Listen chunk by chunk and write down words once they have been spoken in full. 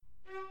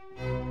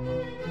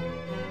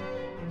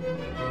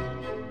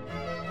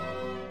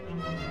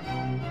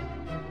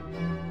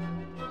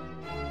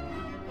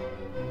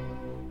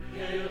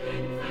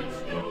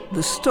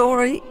The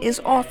story is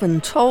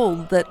often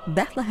told that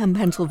Bethlehem,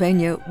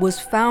 Pennsylvania was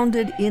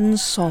founded in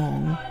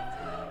song.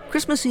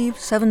 Christmas Eve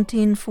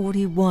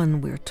 1741,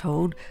 we're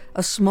told,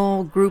 a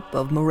small group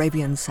of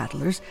Moravian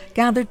settlers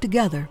gathered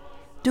together,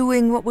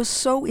 doing what was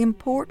so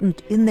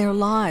important in their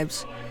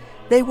lives.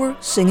 They were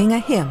singing a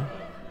hymn,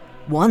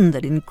 one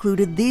that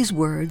included these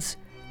words,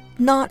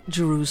 "Not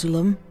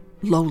Jerusalem,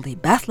 lowly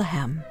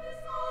Bethlehem."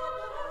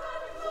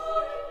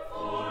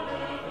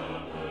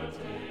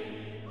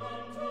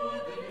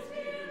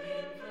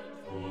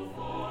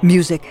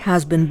 Music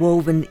has been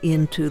woven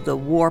into the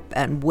warp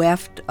and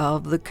weft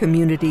of the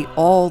community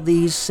all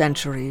these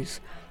centuries.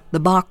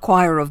 The Bach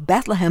Choir of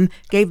Bethlehem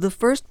gave the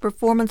first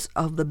performance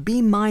of the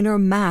B minor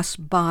Mass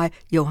by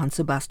Johann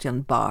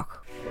Sebastian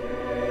Bach.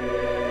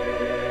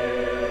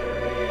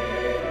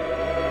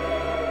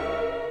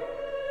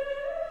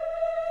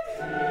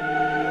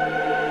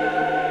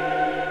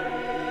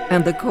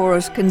 And the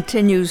chorus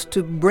continues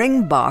to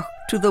bring Bach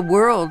to the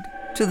world,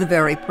 to the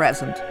very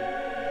present.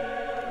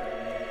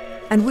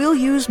 And we'll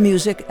use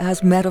music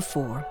as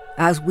metaphor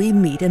as we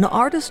meet an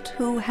artist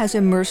who has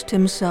immersed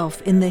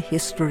himself in the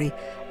history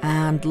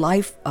and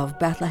life of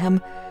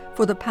Bethlehem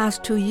for the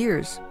past 2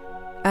 years.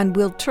 And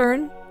we'll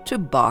turn to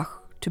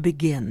Bach to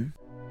begin.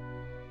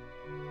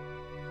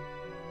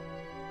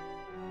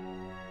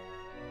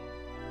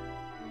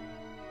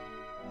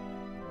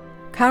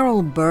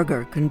 Karl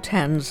Berger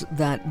contends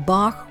that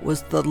Bach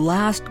was the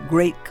last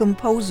great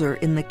composer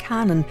in the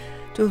canon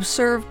to have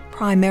served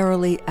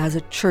primarily as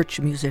a church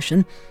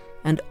musician,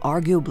 and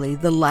arguably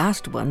the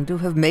last one to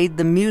have made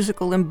the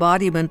musical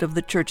embodiment of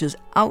the church's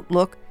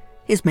outlook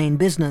his main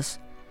business.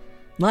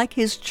 Like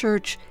his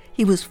church,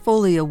 he was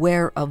fully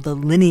aware of the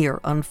linear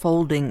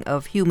unfolding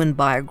of human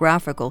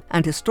biographical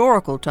and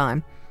historical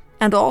time,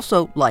 and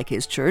also, like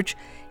his church,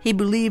 he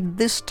believed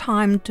this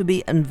time to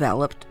be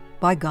enveloped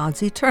by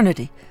God's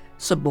eternity,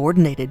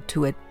 subordinated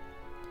to it.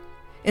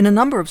 In a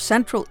number of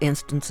central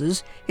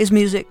instances, his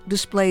music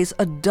displays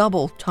a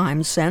double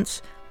time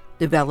sense,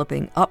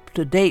 developing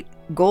up-to-date,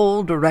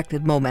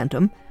 goal-directed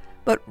momentum,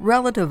 but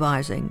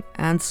relativizing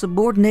and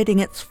subordinating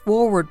its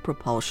forward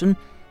propulsion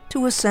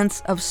to a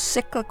sense of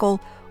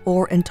cyclical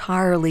or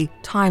entirely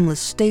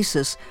timeless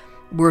stasis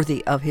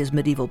worthy of his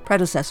medieval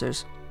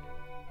predecessors.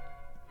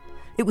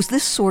 It was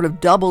this sort of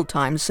double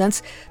time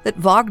sense that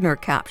Wagner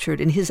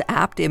captured in his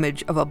apt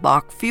image of a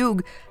Bach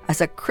fugue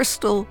as a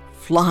crystal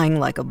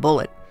flying like a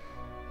bullet.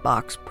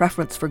 Bach's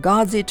preference for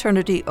God's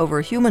eternity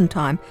over human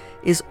time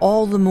is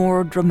all the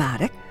more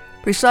dramatic,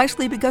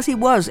 precisely because he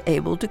was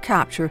able to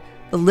capture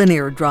the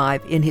linear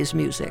drive in his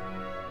music.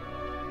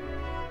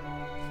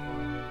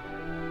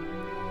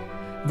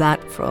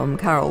 That from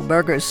Karl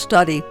Berger's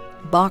study,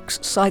 Bach's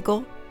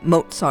cycle,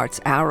 Mozart's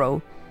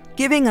arrow,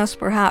 giving us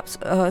perhaps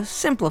a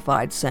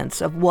simplified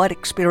sense of what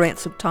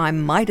experience of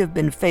time might have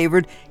been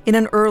favored in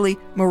an early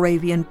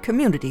Moravian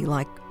community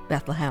like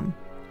Bethlehem.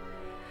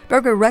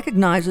 Berger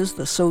recognizes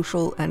the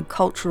social and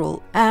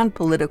cultural and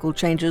political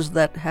changes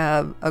that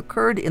have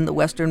occurred in the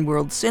Western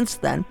world since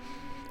then,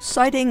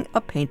 citing a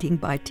painting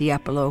by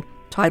Tiepolo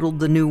titled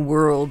The New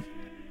World.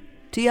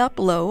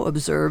 Tiepolo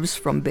observes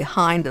from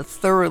behind a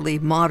thoroughly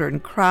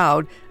modern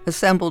crowd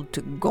assembled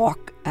to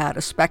gawk at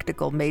a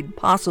spectacle made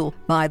possible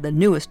by the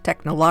newest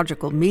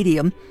technological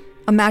medium,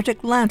 a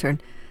magic lantern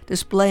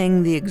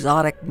displaying the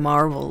exotic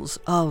marvels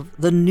of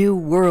the New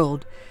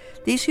World.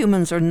 These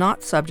humans are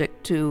not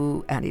subject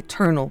to an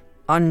eternal,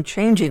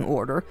 unchanging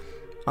order.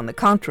 On the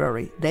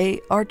contrary,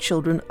 they are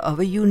children of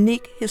a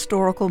unique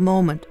historical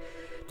moment,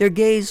 their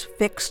gaze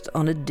fixed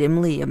on a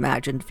dimly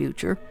imagined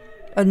future,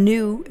 a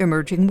new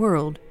emerging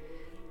world.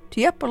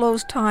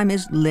 Tiepolo's time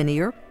is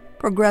linear,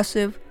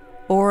 progressive,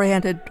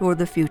 oriented toward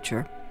the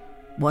future.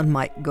 One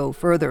might go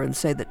further and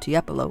say that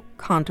Tiepolo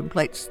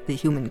contemplates the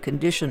human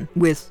condition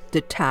with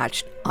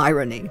detached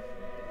irony.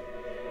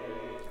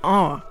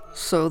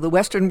 So the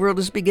Western world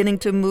is beginning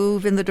to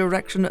move in the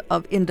direction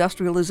of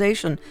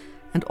industrialization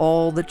and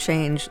all the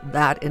change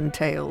that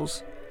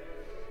entails.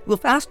 We'll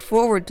fast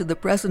forward to the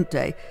present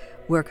day,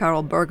 where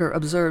Karl Berger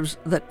observes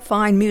that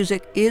fine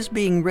music is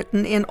being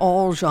written in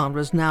all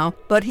genres now,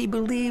 but he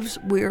believes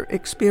we're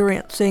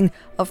experiencing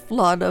a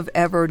flood of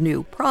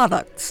ever-new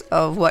products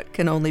of what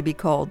can only be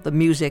called the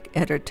music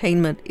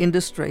entertainment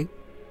industry.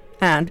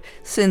 And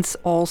since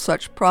all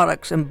such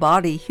products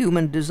embody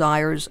human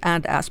desires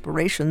and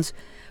aspirations,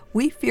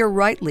 we fear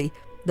rightly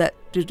that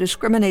to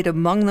discriminate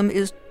among them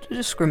is to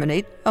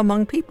discriminate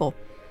among people.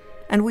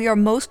 And we are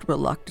most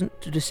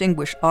reluctant to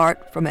distinguish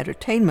art from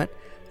entertainment,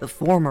 the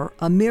former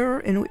a mirror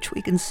in which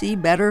we can see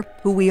better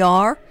who we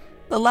are,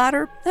 the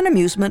latter an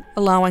amusement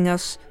allowing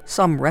us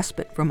some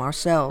respite from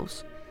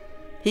ourselves.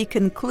 He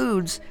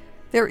concludes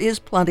there is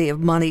plenty of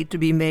money to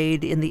be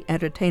made in the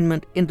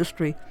entertainment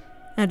industry,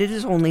 and it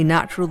is only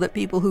natural that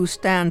people who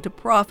stand to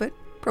profit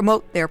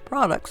promote their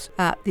products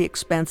at the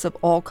expense of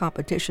all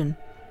competition.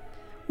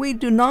 We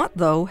do not,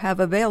 though, have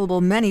available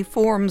many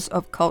forms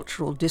of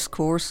cultural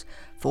discourse,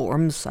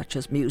 forms such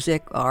as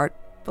music, art,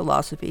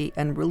 philosophy,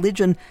 and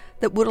religion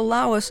that would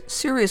allow us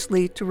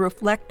seriously to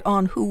reflect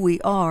on who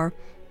we are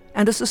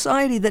And a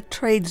society that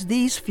trades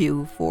these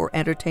few for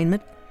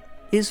entertainment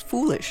is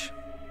foolish.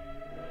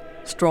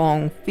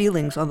 Strong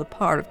feelings on the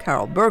part of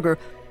Carol Berger,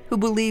 who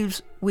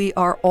believes we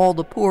are all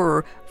the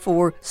poorer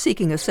for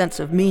seeking a sense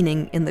of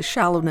meaning in the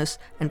shallowness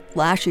and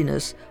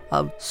flashiness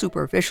of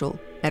superficial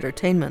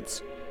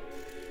entertainments.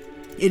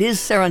 It is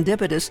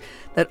serendipitous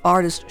that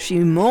artist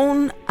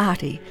Shimon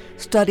Atti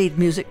studied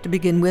music to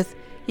begin with.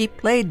 He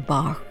played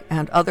Bach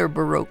and other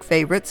Baroque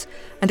favorites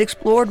and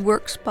explored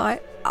works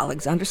by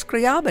Alexander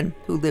Scriabin,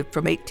 who lived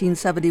from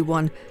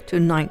 1871 to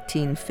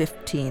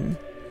 1915.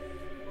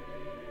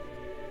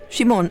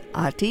 Shimon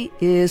Atti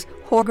is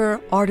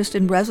Horger Artist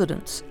in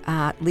Residence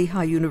at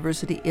Lehigh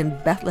University in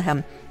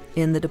Bethlehem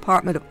in the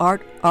Department of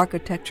Art,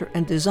 Architecture,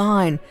 and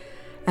Design,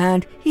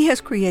 and he has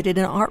created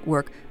an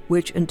artwork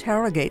which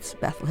interrogates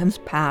Bethlehem's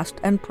past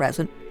and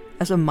present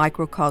as a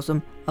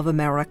microcosm of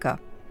America.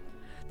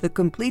 The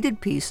completed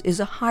piece is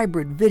a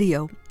hybrid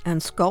video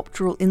and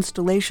sculptural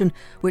installation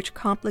which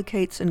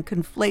complicates and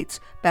conflates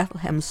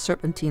Bethlehem's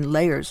serpentine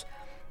layers.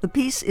 The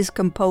piece is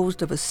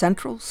composed of a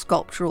central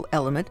sculptural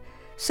element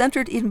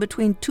centered in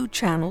between two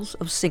channels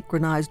of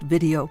synchronized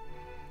video.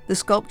 The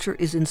sculpture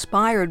is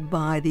inspired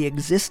by the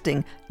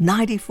existing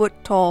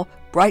 90-foot-tall,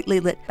 brightly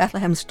lit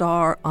Bethlehem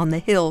Star on the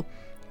Hill,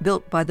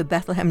 built by the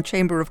Bethlehem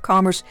Chamber of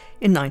Commerce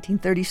in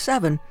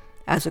 1937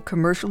 as a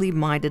commercially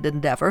minded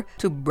endeavor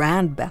to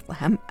brand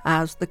Bethlehem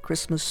as the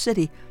Christmas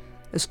city.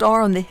 The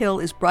star on the hill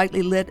is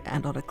brightly lit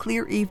and on a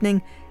clear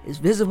evening is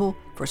visible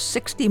for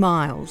 60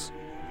 miles.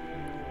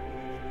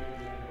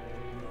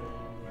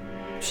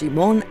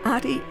 Shimon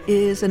Atti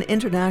is an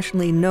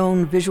internationally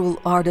known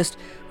visual artist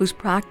whose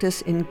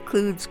practice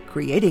includes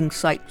creating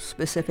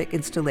site-specific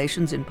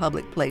installations in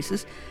public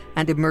places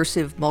and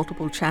immersive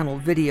multiple-channel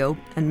video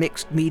and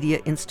mixed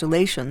media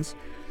installations.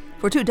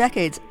 For 2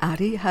 decades,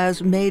 Atti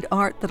has made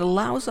art that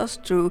allows us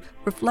to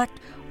reflect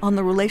on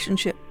the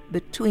relationship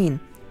between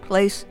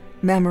place,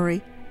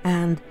 memory,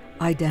 and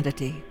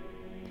identity.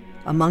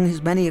 Among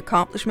his many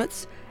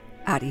accomplishments,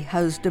 Atti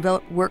has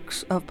developed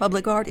works of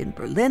public art in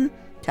Berlin,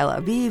 Tel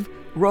Aviv,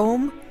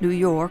 Rome, New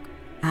York,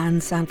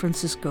 and San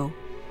Francisco.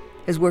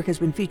 His work has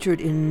been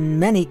featured in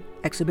many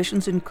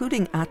exhibitions,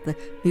 including at the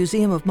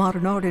Museum of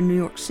Modern Art in New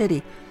York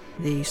City,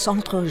 the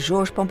Centre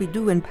Georges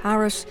Pompidou in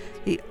Paris,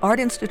 the Art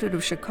Institute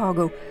of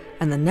Chicago,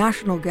 and the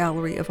National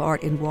Gallery of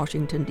Art in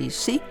Washington,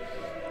 D.C.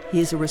 He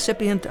is a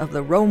recipient of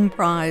the Rome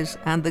Prize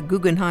and the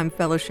Guggenheim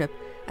Fellowship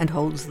and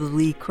holds the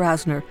Lee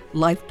Krasner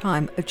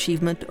Lifetime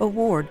Achievement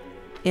Award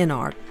in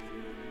art.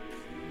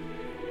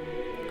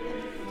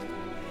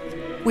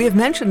 We have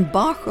mentioned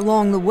Bach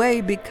along the way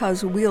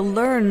because we'll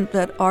learn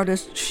that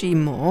artist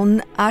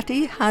Shimon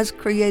Atti has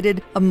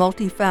created a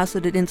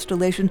multifaceted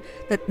installation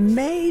that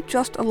may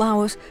just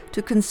allow us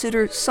to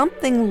consider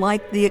something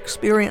like the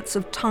experience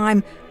of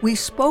time we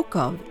spoke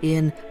of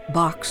in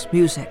Bach's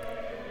music,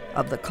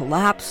 of the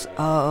collapse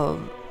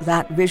of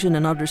that vision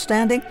and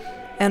understanding,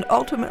 and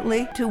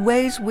ultimately to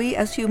ways we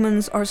as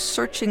humans are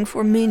searching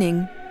for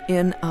meaning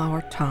in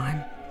our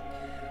time.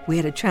 We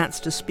had a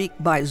chance to speak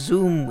by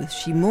Zoom with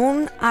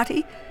Shimon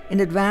Atti in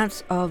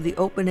advance of the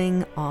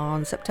opening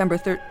on September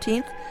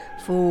 13th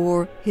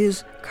for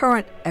his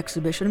current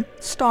exhibition,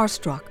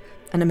 Starstruck,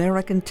 An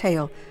American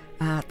Tale,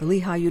 at the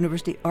Lehigh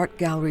University Art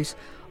Galleries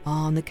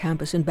on the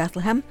campus in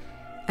Bethlehem.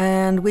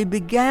 And we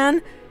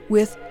began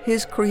with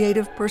his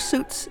creative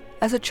pursuits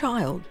as a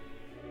child.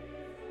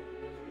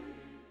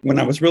 When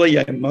I was really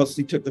young, it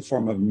mostly took the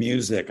form of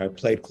music. I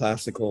played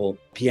classical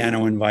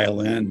piano and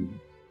violin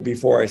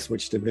before I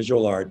switched to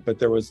visual art, but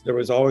there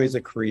was always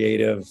a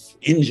creative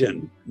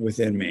engine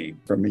within me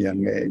from a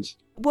young age.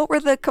 What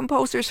were the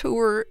composers who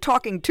were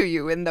talking to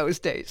you in those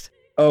days?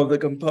 Oh, the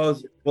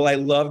composer. Well, I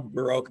loved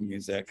Baroque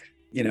music.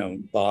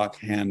 Bach,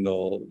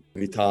 Handel,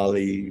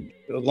 Vitali,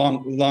 a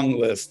long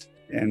list.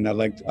 And I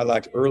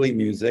liked early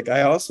music.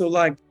 I also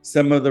liked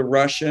some of the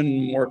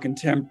Russian, more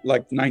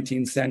like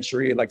 19th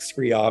century, like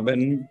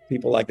Scriabin,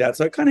 people like that.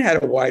 So I kind of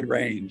had a wide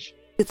range.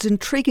 It's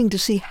intriguing to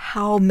see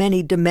how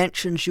many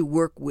dimensions you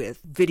work with,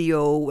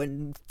 video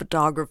and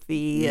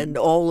photography and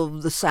all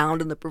of the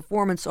sound and the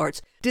performance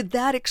arts. Did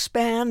that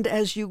expand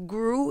as you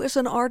grew as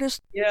an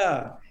artist?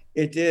 Yeah,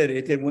 it did.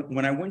 It did.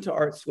 When I went to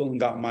art school and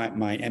got my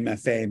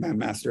MFA, my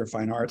Master of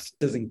Fine Arts,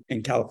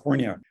 in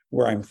California,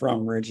 where I'm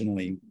from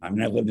originally. I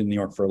mean, I lived in New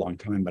York for a long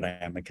time, but I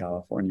am a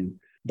Californian.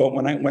 But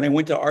when I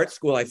went to art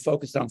school, I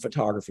focused on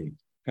photography,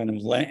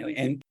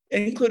 and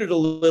included a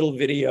little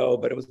video,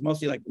 but it was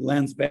mostly like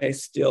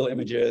lens-based still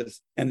images.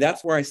 And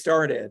that's where I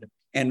started.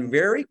 And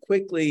very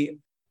quickly,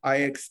 I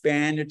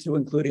expanded to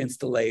include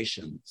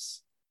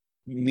installations,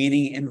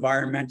 meaning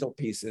environmental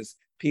pieces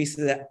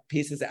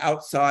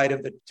outside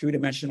of the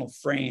two-dimensional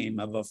frame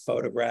of a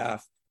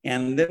photograph.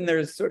 And then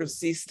there's sort of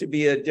ceased to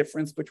be a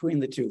difference between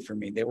the two for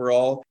me. They were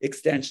all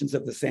extensions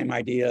of the same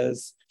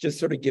ideas, just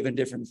sort of given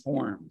different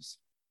forms.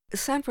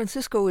 San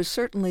Francisco is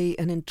certainly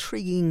an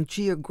intriguing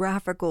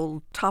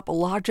geographical,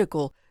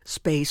 topological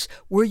space.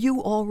 Were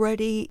you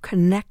already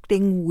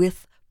connecting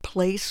with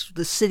place,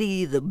 the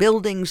city, the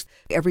buildings.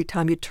 Every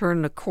time you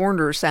turn a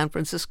corner, San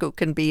Francisco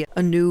can be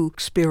a new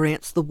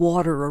experience, the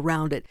water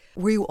around it.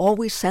 Were you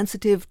always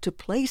sensitive to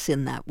place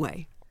in that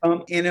way?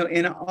 In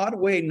an odd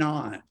way,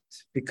 not,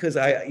 because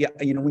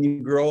when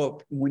you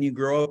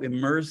grow up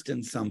immersed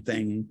in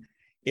something,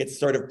 it's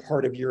sort of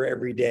part of your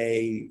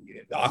everyday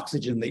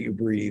oxygen that you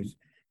breathe,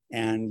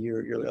 and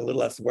you're a little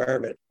less aware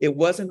of it. It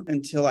wasn't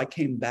until I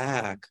came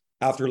back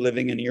after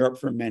living in Europe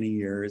for many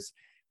years.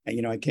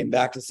 And, I came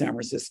back to San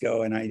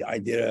Francisco, and I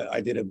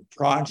did a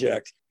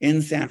project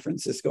in San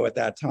Francisco at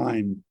that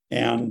time.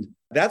 And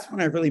that's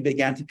when I really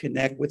began to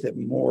connect with it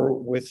more,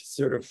 with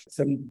sort of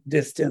some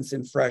distance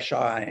and fresh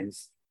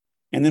eyes.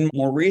 And then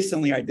more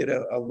recently, I did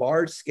a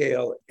large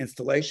scale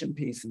installation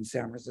piece in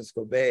San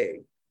Francisco Bay.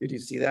 Did you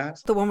see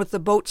that? The one with the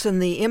boats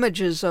and the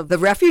images of the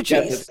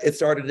refugees. Yes, it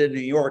started in New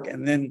York.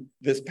 And then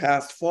this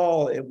past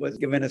fall, it was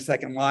given a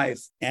second life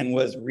and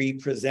was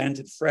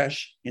represented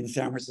fresh in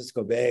San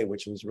Francisco Bay,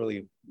 which was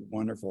really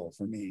wonderful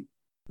for me.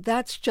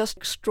 That's just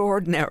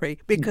extraordinary,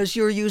 because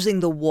you're using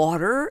the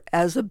water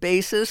as a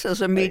basis,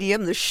 as a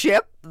medium, the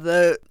ship,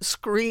 the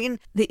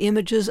screen, the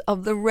images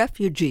of the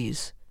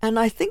refugees. And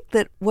I think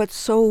that what's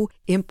so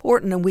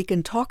important, and we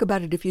can talk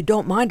about it if you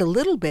don't mind a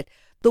little bit,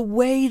 the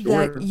way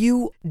that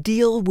you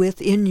deal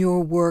with in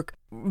your work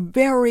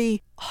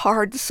very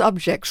hard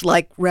subjects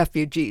like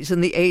refugees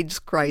and the AIDS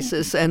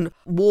crisis and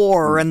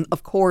war and,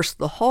 of course,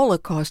 the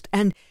Holocaust.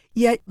 And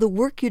yet the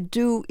work you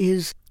do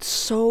is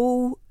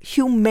so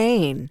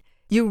humane.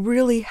 You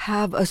really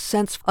have a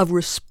sense of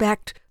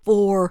respect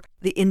for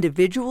the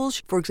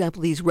individuals, for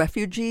example, these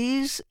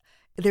refugees.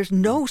 There's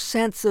no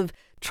sense of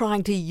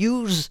trying to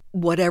use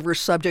whatever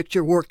subject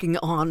you're working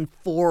on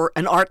for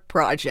an art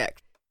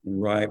project.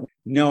 Right.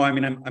 No, I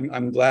mean,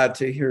 I'm glad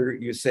to hear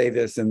you say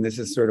this, and this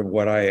is sort of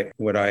what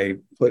I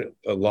put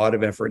a lot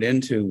of effort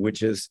into,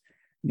 which is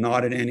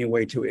not in any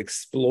way to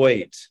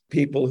exploit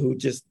people who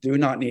just do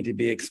not need to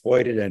be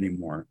exploited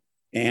anymore.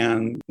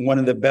 And one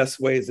of the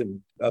best ways of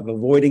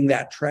avoiding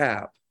that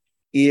trap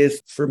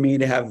is for me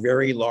to have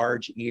very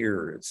large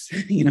ears.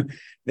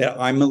 That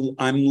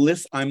I'm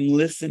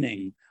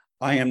listening.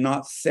 I am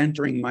not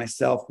centering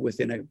myself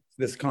within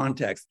this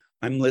context.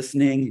 I'm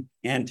listening,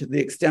 and to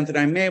the extent that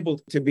I'm able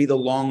to be the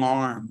long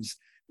arms,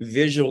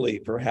 visually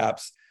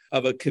perhaps,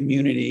 of a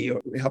community,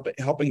 or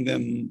helping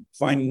them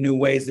find new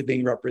ways of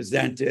being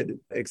represented,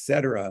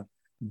 etc.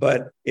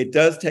 But it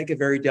does take a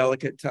very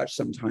delicate touch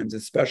sometimes,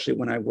 especially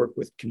when I work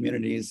with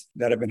communities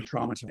that have been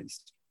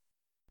traumatized.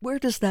 Where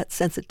does that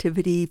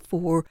sensitivity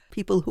for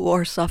people who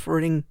are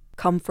suffering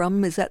come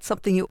from? Is that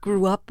something you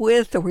grew up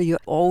with, or were you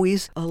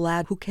always a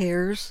lad who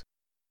cares?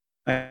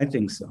 I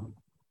think so.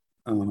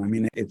 I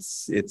mean,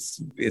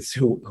 it's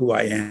who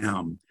I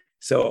am.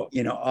 So,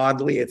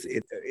 oddly,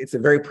 it's a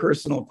very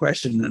personal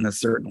question in a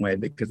certain way,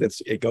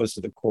 because it goes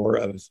to the core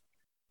of,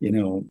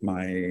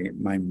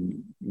 my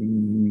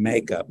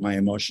makeup, my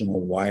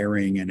emotional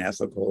wiring and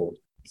ethical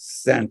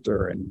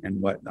center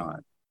and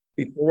whatnot.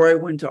 Before I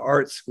went to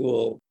art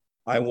school,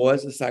 I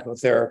was a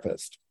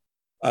psychotherapist.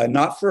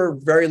 Not for a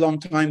very long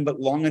time,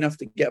 but long enough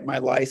to get my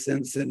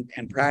license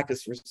and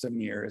practice for some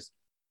years.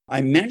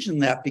 I mention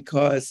that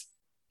because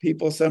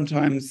people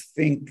sometimes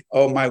think,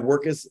 oh, my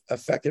work is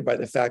affected by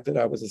the fact that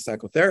I was a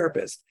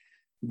psychotherapist.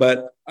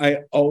 But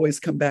I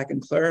always come back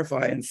and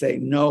clarify and say,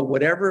 no,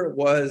 whatever it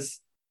was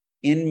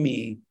in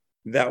me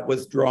that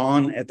was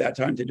drawn at that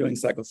time to doing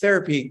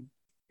psychotherapy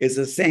is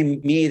the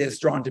same me that's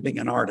drawn to being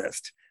an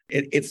artist.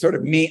 It's sort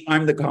of me,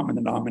 I'm the common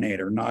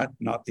denominator, not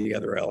the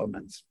other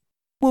elements.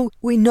 Well,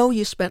 we know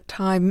you spent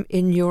time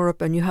in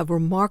Europe and you have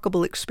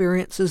remarkable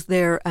experiences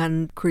there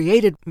and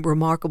created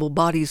remarkable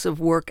bodies of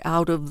work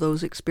out of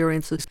those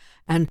experiences.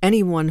 And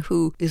anyone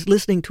who is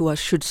listening to us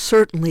should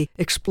certainly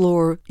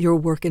explore your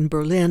work in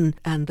Berlin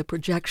and the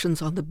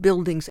projections on the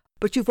buildings.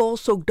 But you've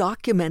also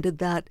documented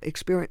that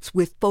experience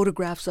with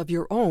photographs of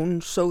your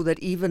own, so that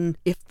even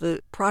if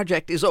the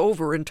project is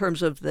over in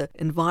terms of the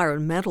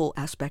environmental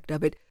aspect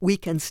of it, we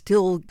can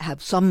still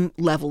have some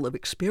level of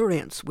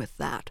experience with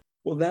that.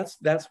 Well,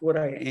 that's what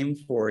I aim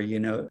for.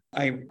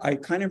 I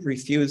kind of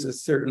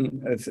refuse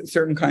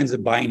certain kinds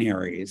of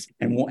binaries,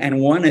 and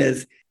one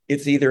is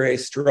it's either a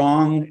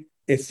strong,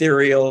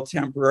 ethereal,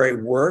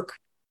 temporary work,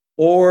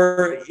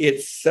 or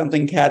it's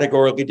something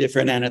categorically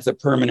different and it's a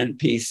permanent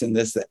piece and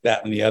this,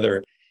 that, and the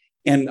other.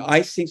 And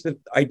I think that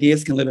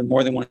ideas can live in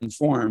more than one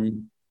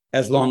form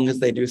as long as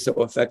they do so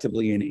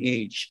effectively in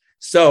each.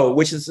 So,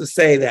 which is to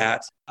say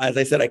that, as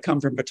I said, I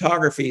come from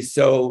photography,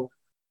 so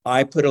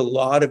I put a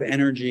lot of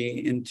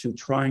energy into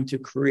trying to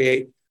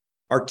create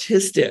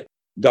artistic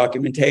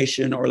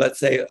documentation, or let's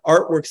say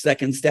artworks that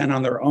can stand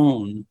on their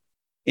own,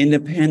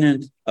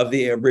 independent of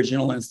the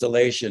original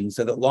installation,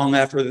 so that long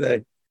after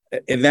the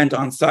event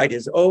on site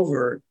is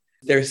over,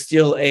 there's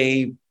still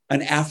an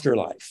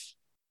afterlife.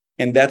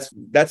 And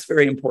that's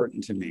very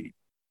important to me.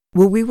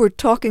 Well, we were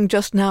talking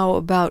just now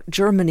about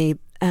Germany,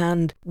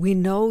 and we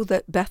know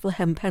that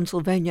Bethlehem,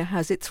 Pennsylvania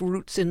has its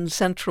roots in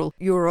Central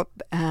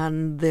Europe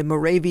and the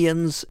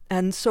Moravians.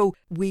 And so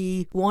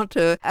we want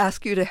to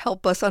ask you to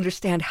help us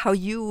understand how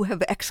you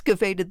have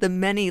excavated the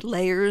many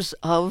layers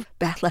of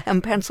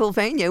Bethlehem,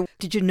 Pennsylvania.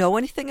 Did you know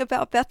anything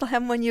about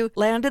Bethlehem when you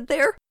landed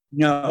there?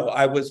 No,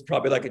 I was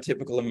probably like a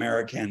typical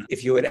American.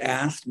 If you had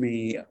asked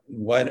me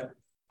what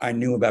I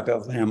knew about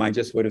Bethlehem, I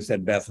just would have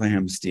said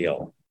Bethlehem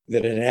Steel,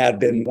 that it had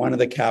been one of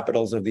the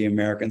capitals of the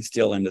American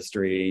steel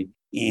industry.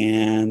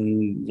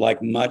 And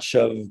like much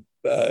of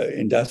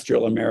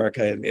industrial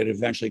America, it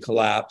eventually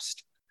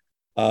collapsed.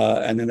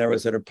 And then there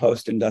was sort of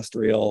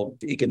post-industrial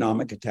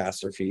economic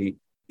catastrophe.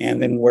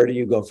 And then where do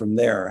you go from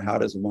there? How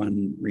does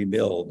one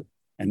rebuild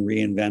and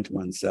reinvent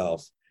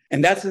oneself?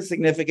 And that's a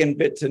significant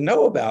bit to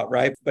know about,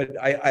 right? But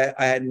I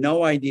had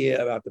no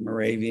idea about the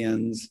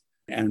Moravians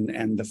and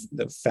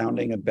the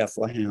founding of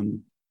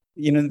Bethlehem.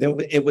 You know,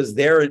 it was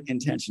their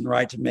intention,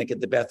 right, to make it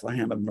the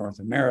Bethlehem of North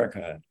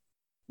America,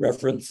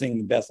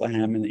 referencing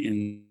Bethlehem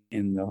in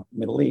the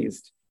Middle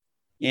East.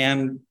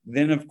 And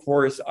then, of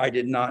course, I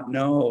did not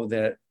know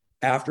that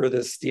after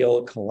the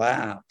steel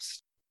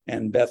collapsed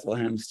and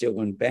Bethlehem Steel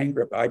went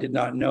bankrupt, I did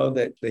not know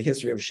that the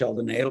history of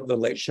the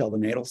late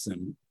Sheldon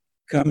Adelson,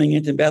 coming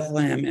into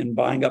Bethlehem and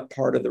buying up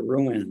part of the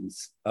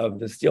ruins of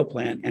the steel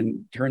plant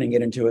and turning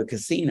it into a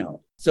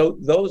casino. So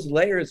those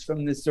layers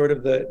from this sort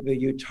of the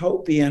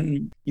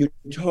utopian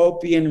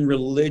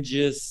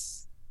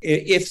religious,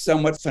 if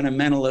somewhat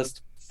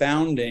fundamentalist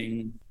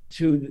founding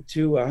to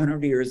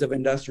 100 years of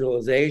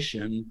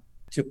industrialization,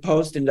 to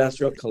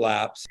post-industrial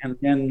collapse, and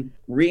then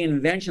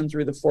reinvention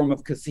through the form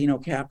of casino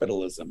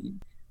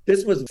capitalism.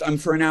 This was,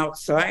 for an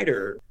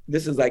outsider,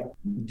 this is like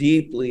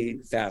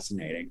deeply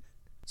fascinating.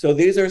 So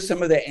these are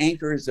some of the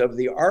anchors of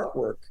the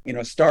artwork, you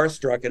know,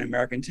 Starstruck and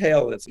American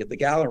Tail, let's get the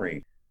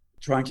gallery,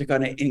 trying to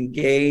kind of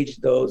engage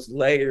those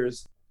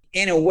layers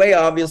in a way,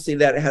 obviously,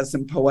 that has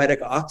some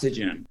poetic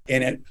oxygen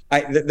in it.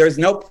 There's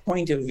no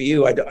point of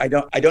view. I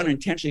don't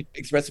intentionally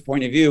express a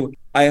point of view.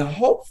 I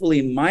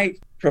hopefully might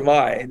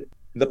provide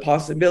the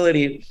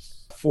possibility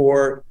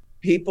for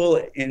people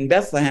in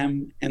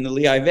Bethlehem and the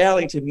Lehigh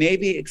Valley to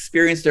maybe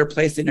experience their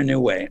place in a new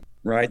way,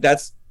 right?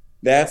 That's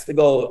the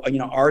goal. You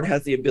know, art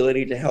has the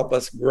ability to help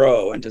us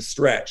grow and to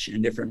stretch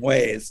in different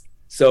ways.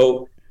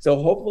 So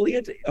hopefully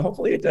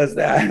it does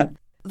that.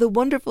 The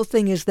wonderful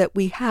thing is that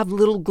we have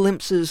little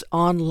glimpses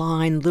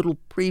online, little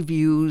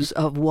previews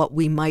of what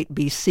we might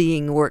be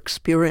seeing or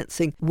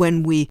experiencing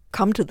when we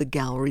come to the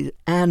gallery.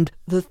 And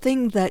the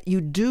thing that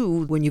you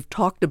do when you've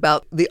talked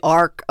about the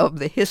arc of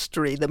the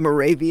history, the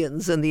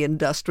Moravians and the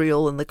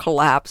industrial and the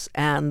collapse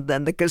and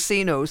then the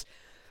casinos,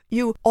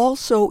 you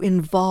also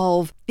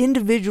involve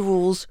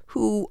individuals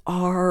who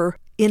are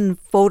in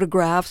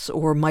photographs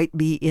or might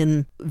be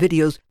in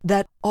videos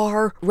that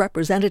are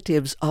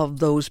representatives of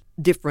those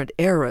different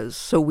eras.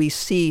 So we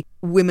see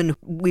women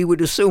we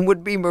would assume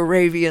would be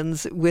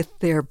Moravians with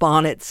their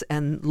bonnets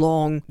and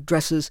long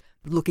dresses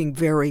looking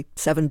very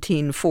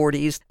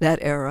 1740s, that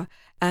era.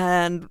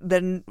 And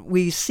then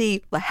we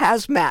see the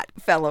hazmat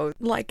fellow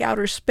like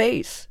outer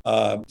space.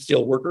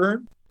 Steel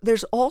worker.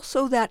 There's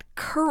also that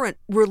current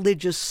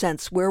religious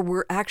sense where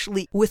we're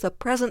actually with a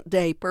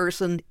present-day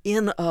person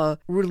in a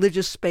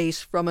religious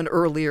space from an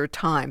earlier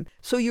time.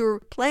 So you're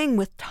playing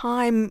with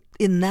time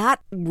in that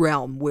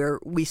realm where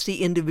we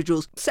see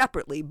individuals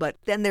separately, but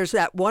then there's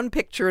that one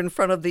picture in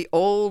front of the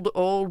old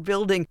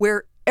building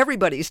where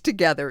everybody's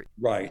together.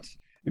 Right.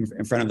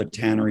 In front of the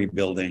tannery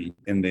building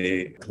in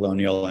the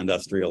colonial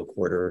industrial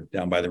quarter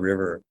down by the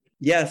river.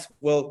 Yes,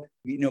 well,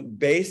 you know,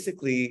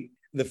 basically,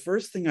 the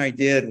first thing I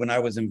did when I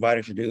was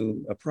invited to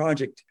do a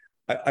project,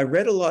 I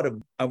read a lot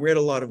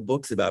of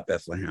books about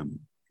Bethlehem.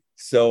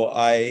 So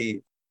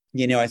I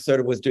sort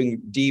of was doing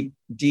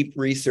deep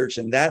research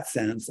in that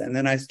sense. And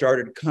then I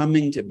started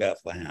coming to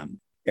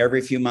Bethlehem.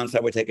 Every few months I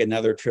would take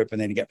another trip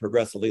and then get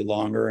progressively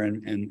longer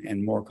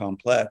and more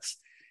complex.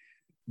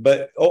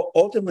 But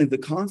ultimately, the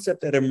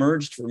concept that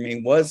emerged for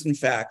me was, in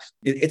fact,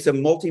 it's a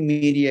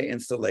multimedia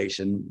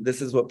installation.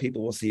 This is what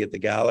people will see at the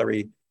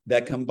gallery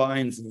that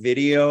combines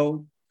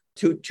video,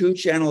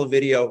 two-channel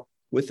video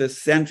with a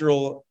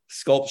central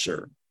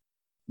sculpture.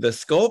 The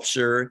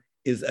sculpture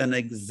is an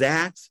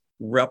exact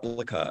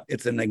replica.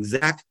 It's an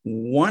exact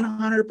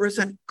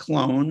 100%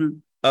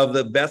 clone of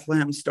the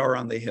Bethlehem Star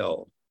on the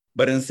Hill.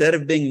 But instead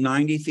of being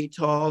 90 feet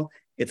tall,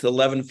 it's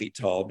 11 feet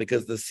tall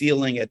because the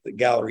ceiling at the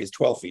gallery is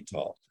 12 feet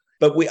tall.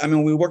 But we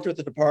worked with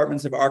the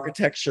departments of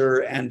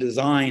architecture and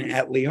design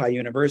at Lehigh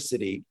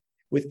University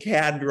with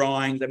CAD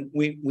drawings, and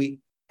we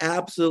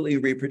absolutely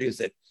reproduce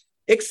it,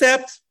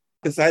 except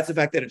besides the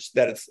fact that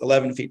it's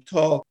 11 feet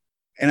tall.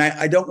 And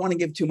I don't want to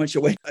give too much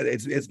away.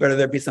 It's better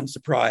there be some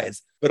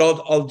surprise. But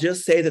I'll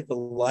just say that the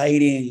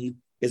lighting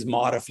is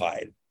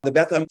modified. The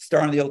Bethlehem Star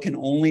on the Hill can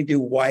only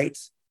do white,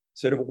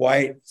 sort of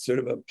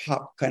a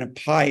pop, kind of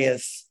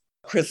pious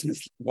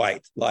Christmas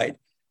white light.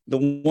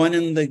 The one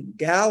in the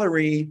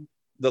gallery,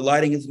 the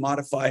lighting is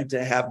modified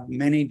to have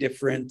many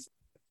different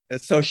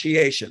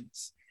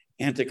associations.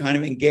 and to kind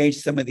of engage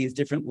some of these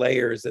different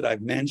layers that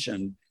I've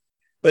mentioned.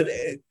 But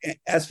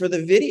as for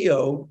the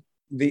video,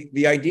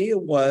 the idea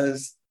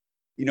was,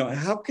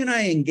 how can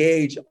I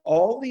engage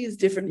all these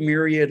different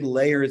myriad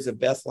layers of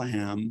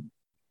Bethlehem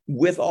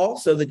with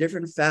also the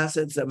different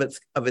facets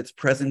of its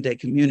present day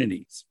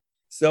communities?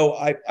 So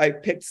I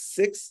picked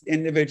 6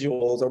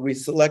 individuals, or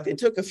it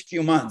took a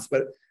few months,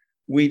 but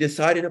we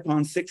decided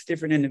upon 6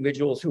 different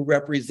individuals who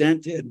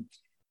represented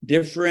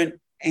different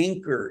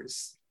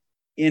anchors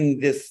in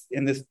this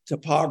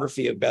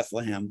topography of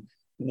Bethlehem.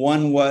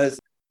 One was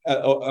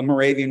a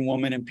Moravian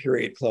woman in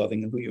period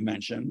clothing, who you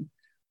mentioned.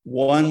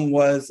 One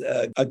was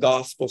a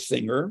gospel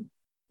singer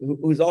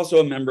who's also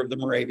a member of the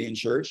Moravian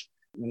Church.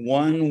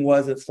 One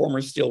was a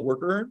former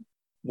steelworker.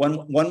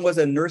 One was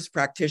a nurse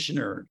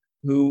practitioner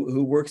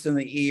who works in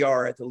the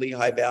ER at the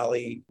Lehigh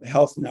Valley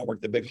Health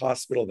Network, the big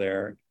hospital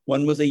there.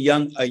 One was a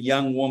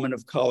young woman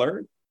of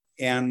color,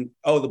 and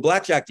the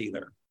blackjack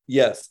dealer.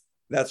 Yes,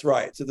 that's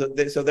right. So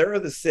there are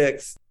the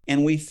 6,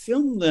 and we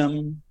filmed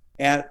them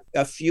at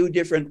a few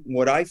different,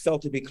 what I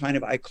felt to be kind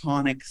of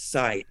iconic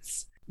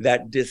sites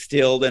that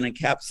distilled and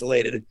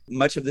encapsulated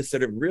much of this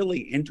sort of really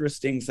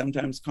interesting,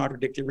 sometimes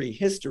contradictory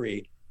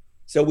history.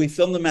 So we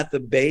filmed them at the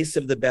base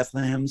of the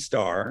Bethlehem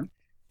Star.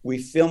 We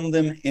filmed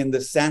them in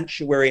the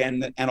sanctuary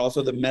and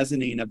also the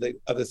mezzanine of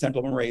the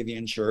Central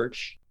Moravian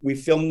Church. We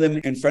filmed them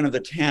in front of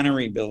the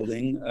Tannery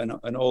building,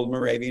 an old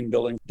Moravian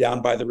building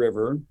down by the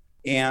river.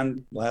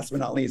 And last but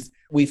not least,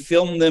 we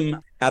filmed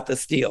them at the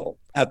steel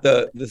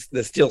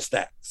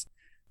stacks,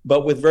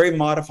 but with very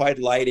modified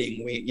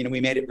lighting.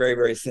 We made it very,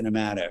 very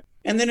cinematic.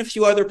 And then a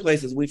few other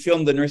places. We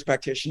filmed the nurse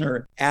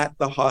practitioner at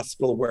the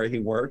hospital where he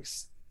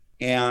works.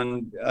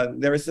 And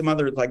there are some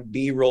other like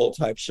B-roll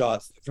type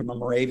shots from a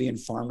Moravian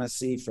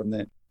pharmacy from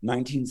the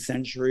 19th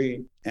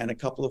century and a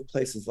couple of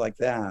places like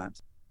that.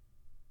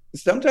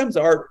 Sometimes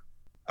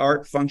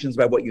art functions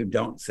by what you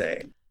don't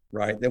say,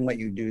 right? Than what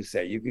you do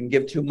say. You can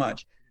give too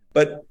much.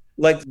 But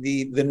like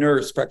the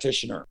nurse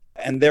practitioner,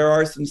 and there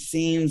are some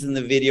scenes in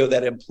the video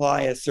that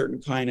imply a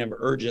certain kind of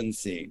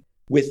urgency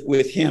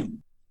with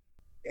him.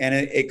 And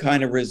it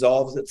kind of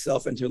resolves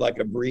itself into like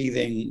a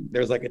breathing,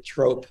 there's like a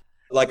trope,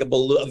 like a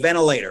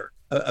ventilator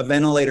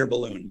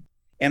balloon.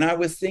 And I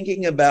was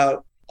thinking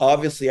about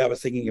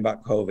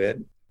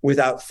COVID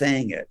without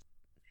saying it.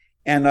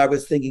 And I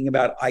was thinking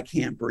about I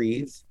can't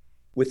breathe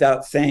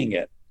without saying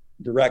it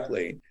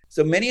directly.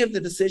 So many of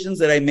the decisions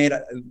that I made,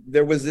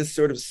 there was this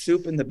sort of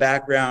soup in the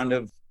background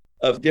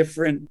of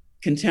different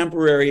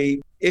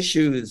contemporary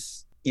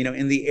issues,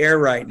 in the air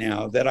right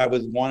now that I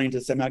was wanting to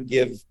somehow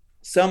give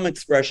some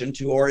expression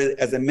to, or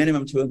as a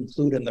minimum to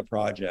include in the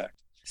project.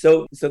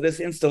 So this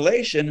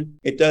installation,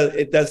 it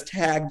does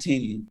tag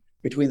team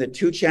between the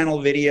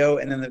 2-channel video,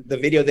 and then the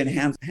video then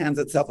hands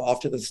itself off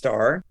to the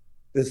star.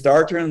 The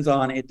star turns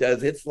on, it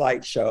does its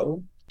light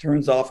show,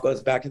 turns off,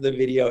 goes back to the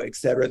video,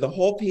 etc. The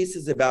whole piece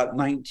is about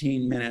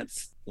 19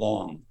 minutes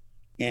long.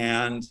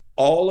 And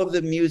all of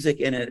the music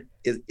in it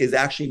is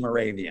actually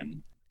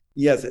Moravian.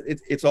 Yes,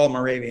 it's all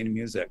Moravian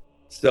music.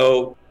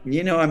 So,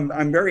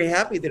 I'm very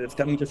happy that it's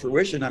coming to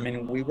fruition. I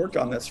mean, we worked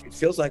on this, it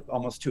feels like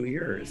almost 2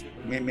 years,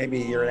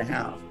 maybe a year and a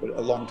half, but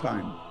a long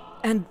time.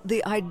 And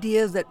the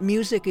idea that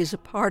music is a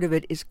part of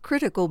it is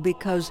critical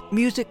because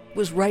music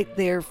was right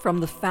there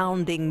from the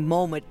founding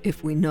moment,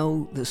 if we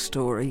know the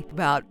story,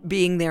 about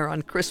being there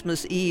on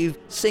Christmas Eve,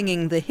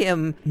 singing the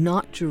hymn,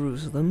 Not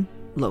Jerusalem,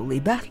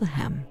 Lowly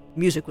Bethlehem.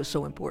 Music was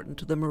so important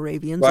to the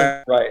Moravians.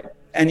 Right.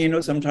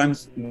 And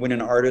sometimes when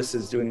an artist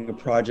is doing a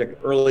project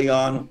early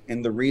on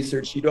in the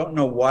research, you don't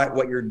know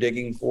what you're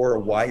digging for or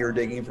why you're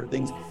digging for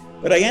things.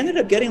 But I ended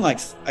up getting I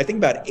think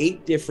about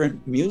 8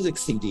 different music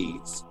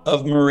CDs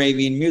of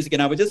Moravian music.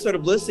 And I was just sort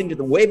of listening to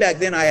them. Way back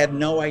then, I had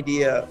no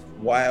idea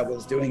why I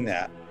was doing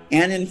that.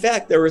 And in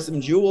fact, there were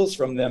some jewels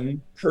from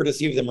them,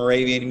 courtesy of the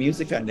Moravian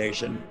Music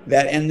Foundation,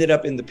 that ended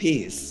up in the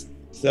piece.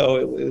 So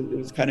it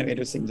was kind of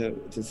interesting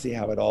to see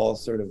how it all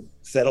sort of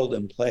settled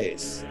in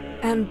place.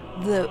 And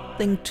the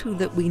thing, too,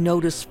 that we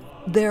notice,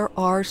 there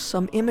are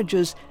some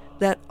images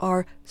that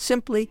are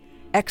simply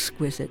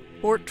exquisite.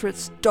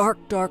 Portraits, dark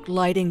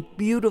lighting,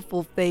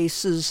 beautiful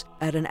faces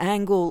at an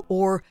angle,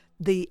 or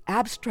the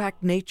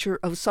abstract nature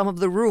of some of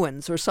the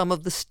ruins or some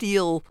of the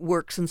steel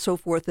works and so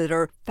forth that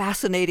are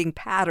fascinating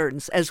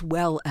patterns, as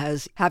well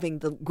as having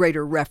the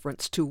greater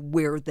reference to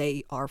where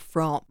they are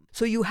from.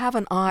 So you have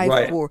an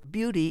eye for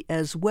beauty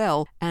as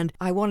well. And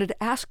I wanted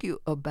to ask you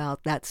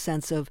about that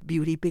sense of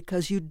beauty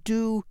because you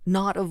do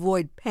not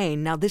avoid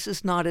pain. Now, this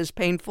is not as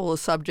painful a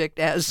subject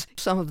as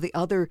some of the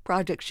other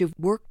projects you've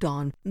worked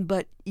on,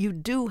 but you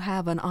do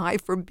have an eye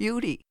for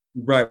beauty.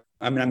 Right.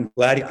 I mean,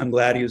 I'm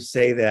glad you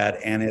say that.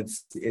 And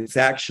it's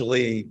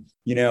actually,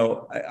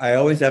 I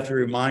always have to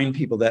remind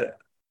people that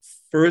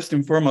first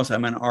and foremost,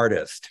 I'm an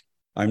artist.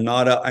 I'm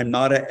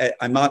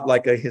not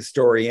like a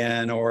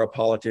historian or a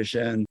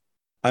politician.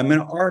 I'm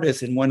an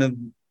artist, and one of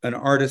an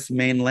artist's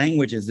main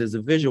languages is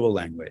a visual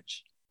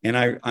language. And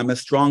I'm a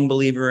strong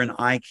believer in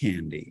eye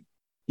candy,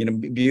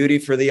 beauty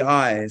for the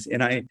eyes.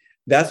 And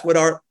that's what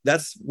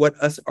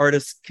us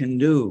artists can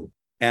do.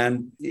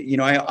 And,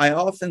 I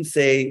often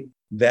say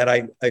that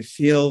I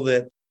feel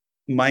that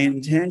my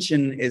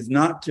intention is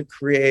not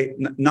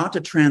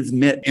to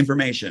transmit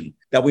information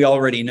that we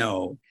already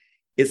know.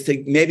 It's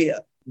to maybe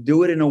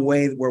do it in a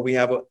way where we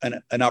have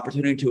an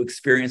opportunity to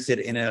experience it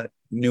in a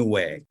new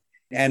way.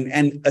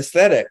 And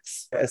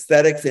aesthetics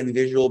and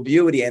visual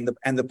beauty and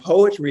the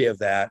poetry of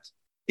that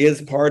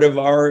is part of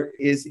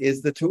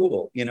is the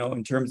tool,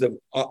 in terms of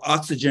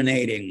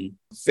oxygenating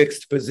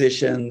fixed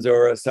positions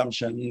or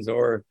assumptions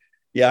or,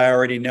 I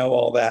already know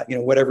all that,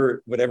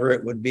 whatever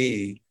it would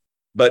be.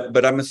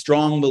 But I'm a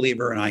strong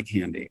believer in eye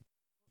candy.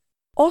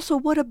 Also,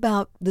 what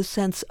about the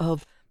sense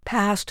of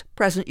past,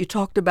 present? You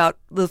talked about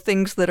the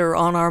things that are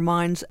on our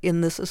minds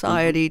in the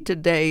society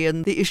today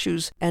and the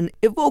issues and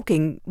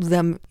evoking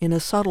them in a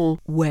subtle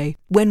way.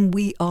 When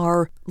we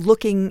are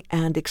looking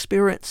and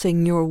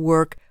experiencing your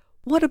work,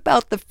 what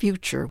about the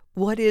future?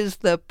 What is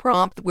the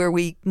prompt where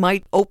we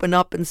might open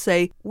up and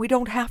say, we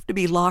don't have to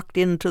be locked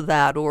into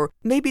that, or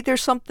maybe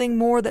there's something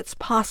more that's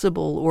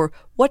possible, or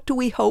what do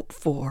we hope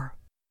for?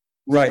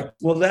 Right.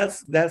 Well,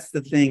 that's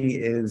the thing,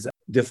 is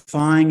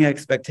defying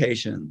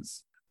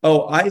expectations.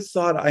 Oh, I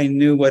thought I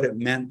knew what it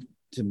meant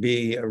to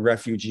be a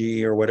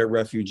refugee, or what a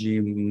refugee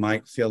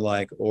might feel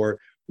like, or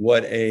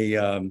what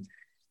a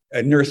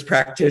nurse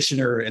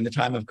practitioner in the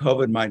time of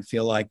COVID might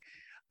feel like.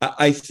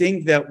 I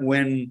think that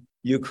when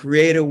you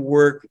create a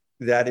work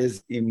that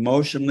is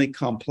emotionally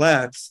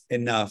complex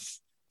enough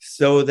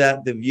so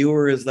that the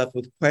viewer is left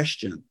with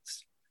questions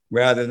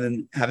rather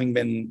than having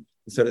been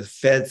sort of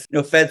fed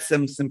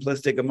some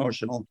simplistic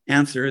emotional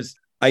answers,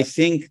 I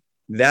think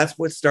that's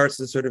what starts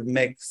to sort of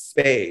make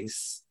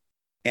space,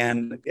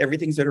 and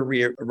everything sort of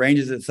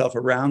rearranges itself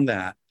around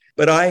that.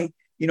 But I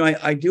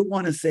do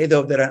want to say,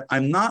 though, that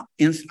I'm not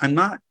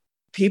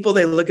people,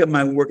 they look at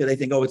my work and they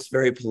think, oh, it's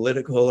very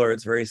political or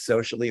it's very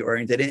socially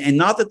oriented. And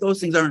not that those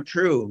things aren't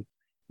true,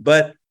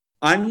 but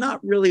I'm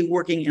not really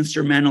working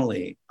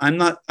instrumentally. I'm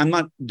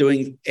not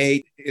doing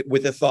A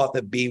with the thought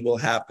that B will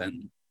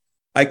happen.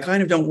 I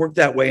kind of don't work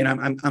that way.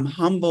 And I'm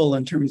humble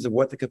in terms of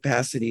what the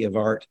capacity of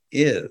art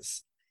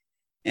is.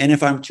 And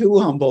if I'm too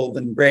humble,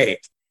 then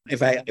great.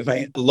 If I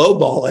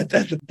lowball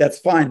it, that's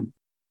fine.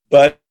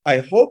 But I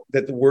hope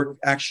that the work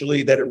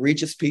actually, that it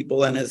reaches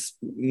people and is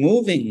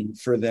moving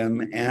for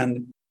them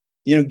and,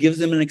 gives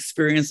them an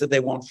experience that they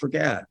won't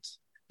forget.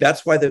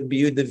 That's why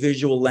the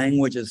visual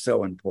language is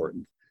so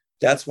important.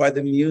 That's why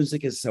the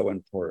music is so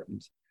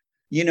important.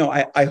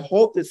 I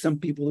hope that some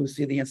people who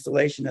see the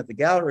installation at the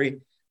gallery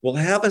will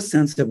have a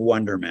sense of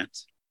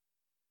wonderment,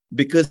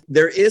 because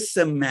there is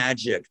some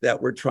magic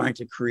that we're trying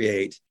to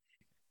create,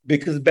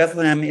 because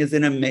Bethlehem is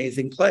an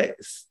amazing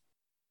place.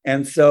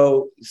 And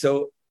so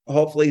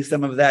hopefully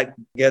some of that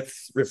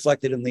gets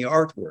reflected in the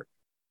artwork.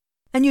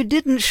 And you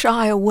didn't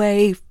shy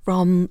away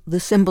from the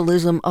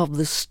symbolism of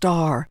the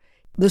star.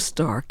 The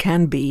star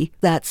can be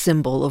that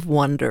symbol of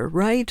wonder,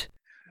 right?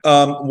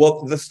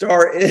 Well, the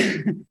star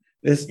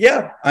is,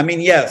 yeah. I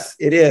mean, yes,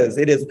 it is.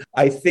 It is.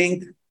 I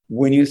think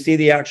when you see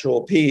the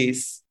actual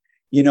piece,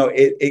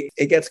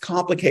 it gets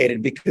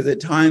complicated, because at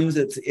times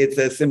it's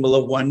a symbol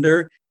of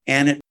wonder,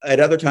 and at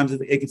other times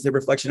it's a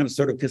reflection of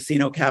sort of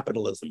casino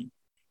capitalism.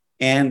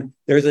 And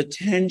there's a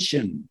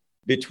tension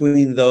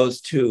between those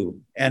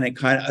two, and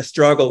a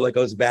struggle that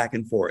goes back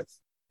and forth.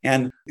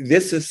 And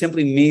this is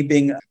simply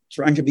me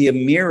trying to be a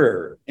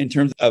mirror in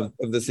terms of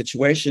the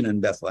situation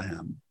in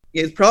Bethlehem.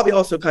 It's probably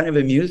also kind of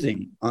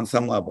amusing on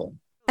some level.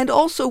 And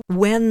also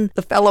when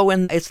the fellow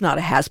it's not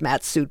a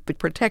hazmat suit, but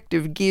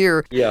protective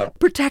gear,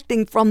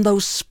 protecting from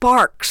those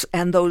sparks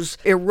and those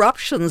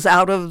eruptions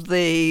out of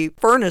the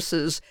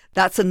furnaces,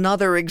 that's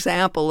another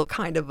example of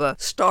kind of a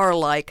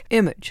star-like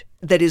image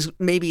that is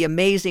maybe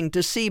amazing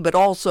to see, but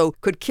also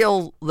could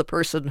kill the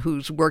person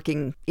who's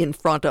working in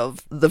front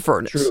of the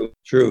furnace.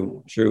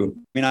 True. I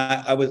mean,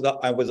 I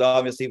was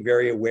obviously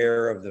very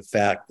aware of the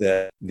fact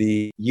that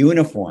the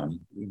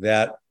uniform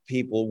that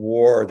people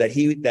wore, that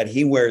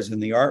he wears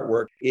in the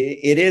artwork,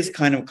 it is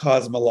kind of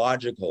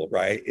cosmological,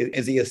 right?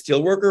 Is he a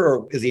steelworker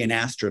or is he an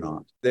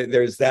astronaut?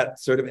 There's that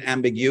sort of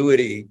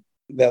ambiguity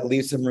that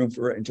leaves some room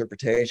for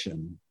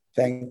interpretation,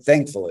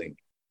 thankfully.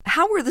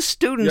 How were the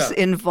students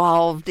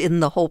involved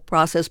in the whole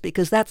process?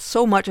 Because that's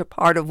so much a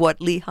part of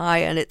what Lehigh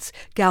and its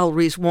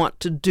galleries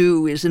want to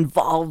do, is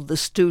involve the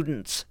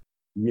students.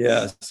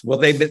 Yes. Well,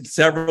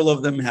 several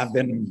of them have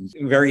been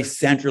very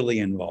centrally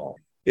involved,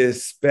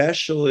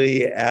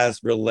 especially as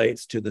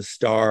relates to the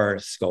star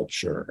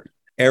sculpture.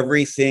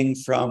 Everything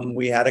from,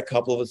 we had a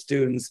couple of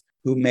students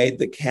who made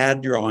the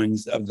CAD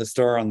drawings of the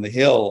star on the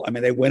hill. I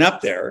mean, they went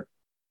up there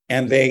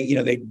and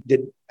they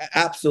did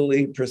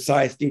absolutely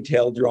precise,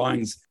 detailed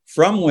drawings,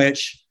 from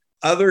which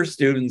other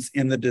students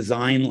in the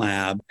design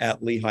lab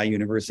at Lehigh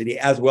University,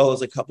 as well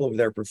as a couple of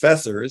their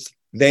professors,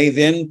 they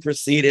then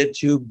proceeded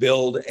to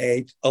build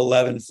a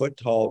 11-foot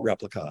tall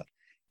replica.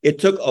 It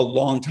took a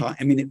long time.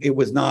 I mean, it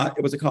was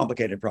a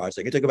complicated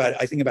project. It took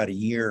about a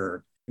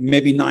year,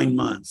 maybe 9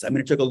 months. I mean,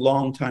 it took a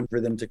long time for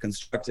them to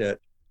construct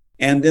it.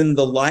 And then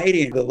the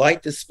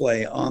light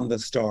display on the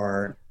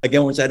star,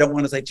 again, which I don't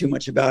want to say too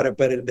much about it,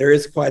 but there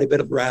is quite a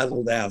bit of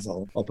razzle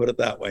dazzle. I'll put it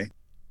that way.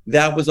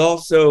 That was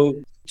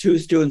also, 2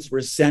 students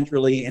were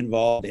centrally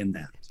involved in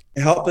that,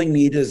 helping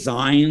me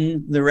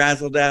design the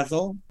razzle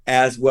dazzle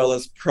as well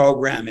as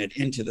program it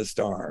into the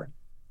star.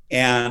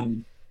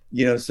 And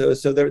so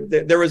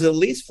there was at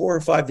least 4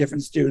 or 5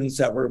 different students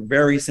that were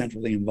very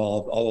centrally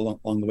involved all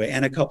along the way,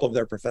 and a couple of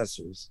their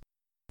professors.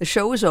 The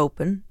show is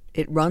open.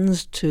 It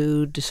runs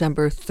to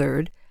December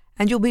 3rd,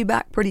 and you'll be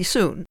back pretty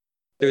soon.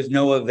 There's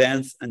no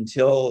events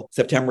until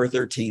September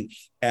 13th,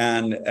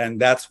 and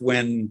that's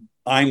when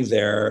I'm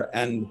there.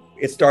 And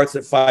it starts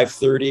at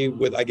 5:30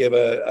 with I give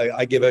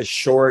a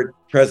short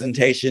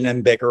presentation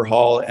in Baker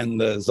Hall and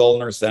the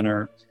Zollner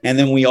Center, and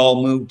then we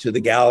all move to the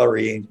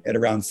gallery at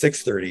around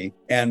 6:30,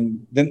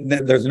 and then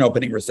there's an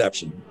opening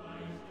reception.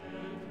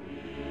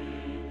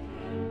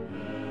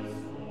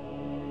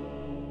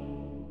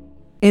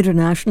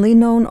 Internationally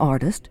known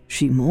artist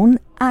Shimon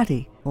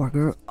Atty,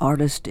 Burger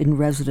Artist in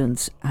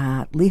Residence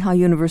at Lehigh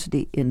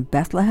University in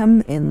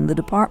Bethlehem in the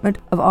Department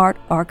of Art,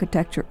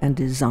 Architecture and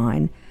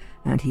Design,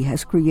 and he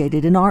has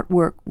created an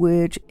artwork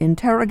which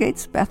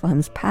interrogates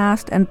Bethlehem's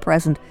past and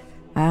present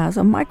as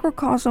a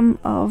microcosm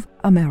of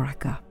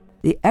America.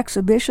 The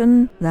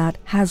exhibition that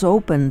has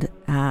opened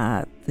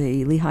at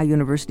the Lehigh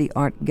University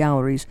Art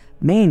Gallery's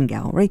main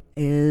gallery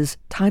is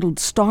titled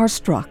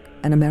Starstruck,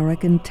 An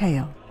American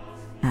Tale.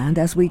 And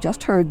as we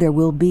just heard, there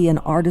will be an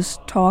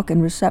artist talk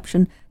and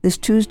reception this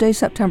Tuesday,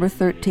 September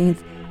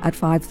 13th at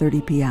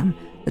 5:30 p.m.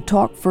 The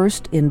talk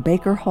first in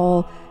Baker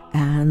Hall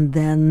and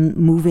then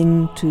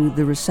moving to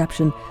the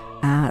reception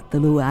at the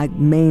LUAG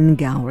Main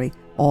Gallery,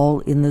 all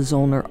in the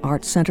Zollner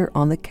Art Center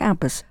on the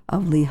campus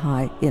of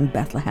Lehigh in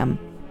Bethlehem.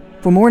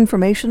 For more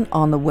information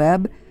on the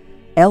web,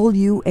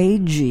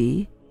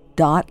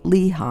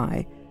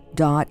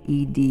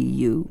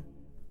 luag.lehigh.edu.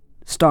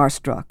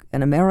 Starstruck,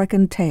 An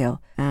American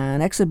Tale,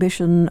 an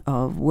exhibition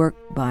of work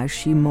by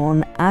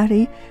Shimon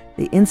Atty,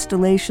 the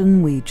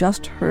installation we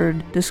just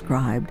heard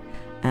described,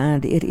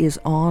 and it is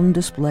on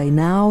display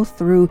now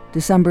through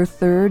December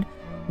 3rd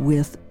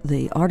with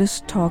the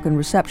artist talk and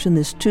reception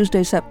this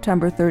Tuesday,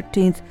 September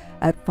 13th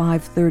at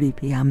 5:30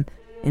 p.m.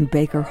 in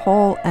Baker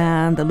Hall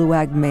and the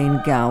LUAG Main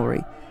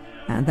Gallery.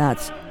 And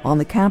that's on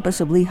the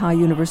campus of Lehigh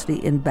University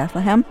in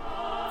Bethlehem.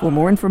 For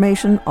more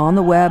information on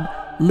the web,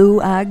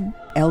 LUAG,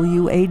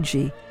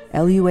 luag.lehigh.edu.